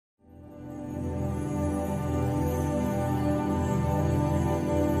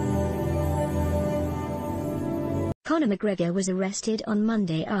Conor McGregor was arrested on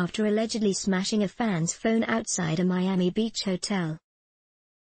Monday after allegedly smashing a fan's phone outside a Miami Beach hotel.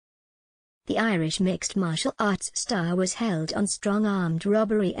 The Irish mixed martial arts star was held on strong-armed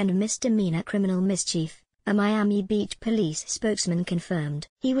robbery and misdemeanor criminal mischief, a Miami Beach police spokesman confirmed.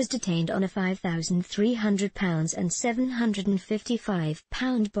 He was detained on a £5,300 and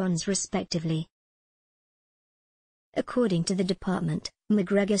 £755 bonds respectively. According to the department,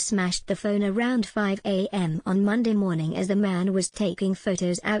 McGregor smashed the phone around 5 a.m. on Monday morning as the man was taking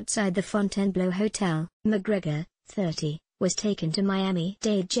photos outside the Fontainebleau Hotel. McGregor, 30, was taken to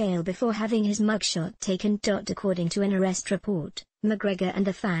Miami-Dade jail before having his mugshot taken. According to an arrest report, McGregor and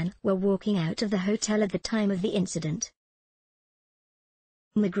the fan were walking out of the hotel at the time of the incident.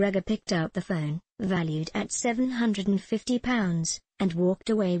 McGregor picked up the phone, valued at £750, and walked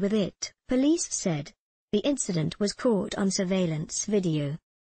away with it, police said. The incident was caught on surveillance video.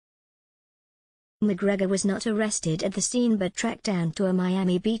 McGregor was not arrested at the scene but tracked down to a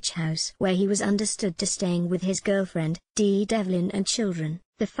Miami Beach house where he was understood to staying with his girlfriend, Dee Devlin, and children.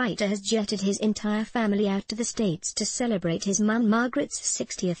 The fighter has jetted his entire family out to the States to celebrate his mum Margaret's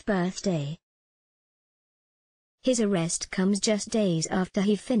 60th birthday. His arrest comes just days after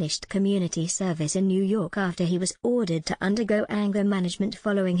he finished community service in New York after he was ordered to undergo anger management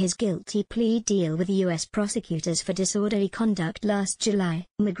following his guilty plea deal with U.S. prosecutors for disorderly conduct last July.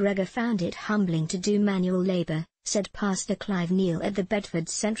 McGregor found it humbling to do manual labor, said Pastor Clive Neal at the Bedford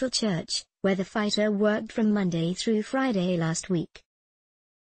Central Church, where the fighter worked from Monday through Friday last week.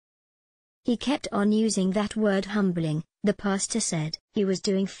 He kept on using that word humbling, the pastor said. He was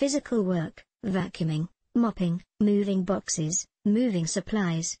doing physical work, vacuuming, mopping, moving boxes, moving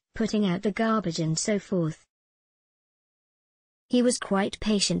supplies, putting out the garbage and so forth. He was quite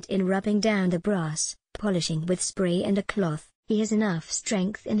patient in rubbing down the brass, polishing with spray and a cloth. He has enough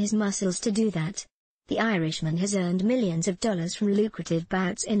strength in his muscles to do that. The Irishman has earned millions of dollars from lucrative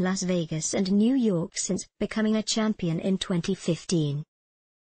bouts in Las Vegas and New York since becoming a champion in 2015.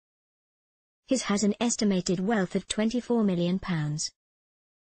 He has an estimated wealth of £24 million.